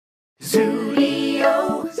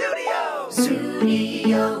Zoodio! Zoodio!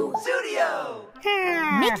 Zoodio!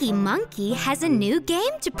 Zoodio! Mickey Monkey has a new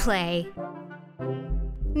game to play.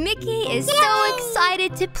 Mickey is so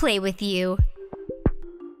excited to play with you.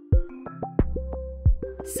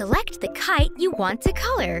 Select the kite you want to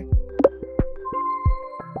color.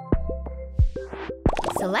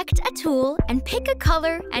 Select a tool and pick a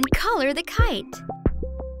color and color the kite.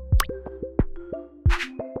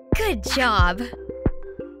 Good job!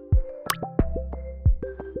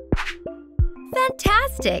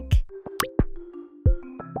 Fantastic!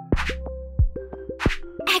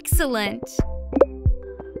 Excellent!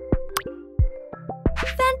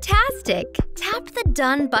 Fantastic! Tap the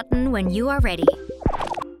Done button when you are ready.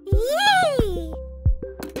 Yay!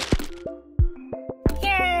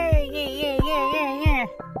 Yeah.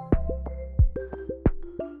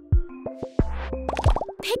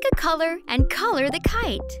 Pick a color and color the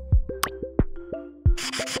kite.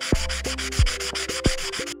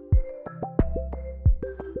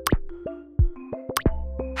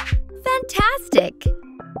 Fantastic!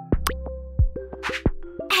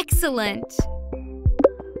 Excellent!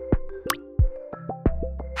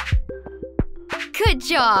 Good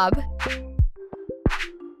job!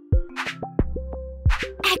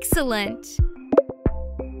 Excellent!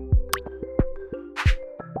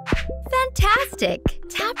 Fantastic!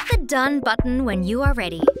 Tap the Done button when you are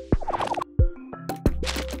ready.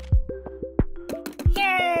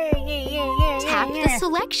 Tap the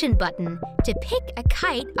Selection button to pick a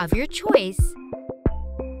kite of your choice.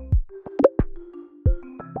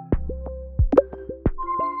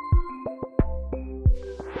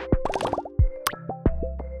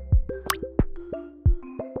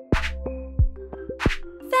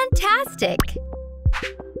 Fantastic!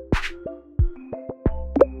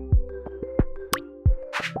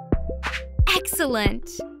 Excellent!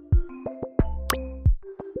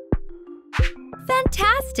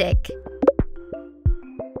 Fantastic!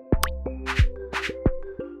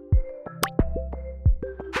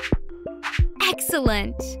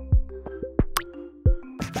 Excellent!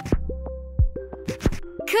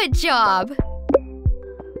 Good job!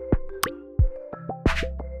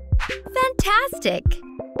 Fantastic!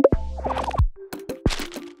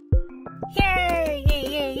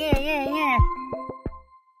 Yeah.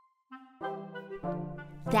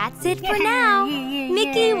 That's it for now.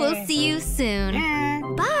 Mickey will see you soon.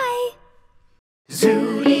 Bye!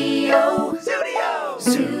 Zoo.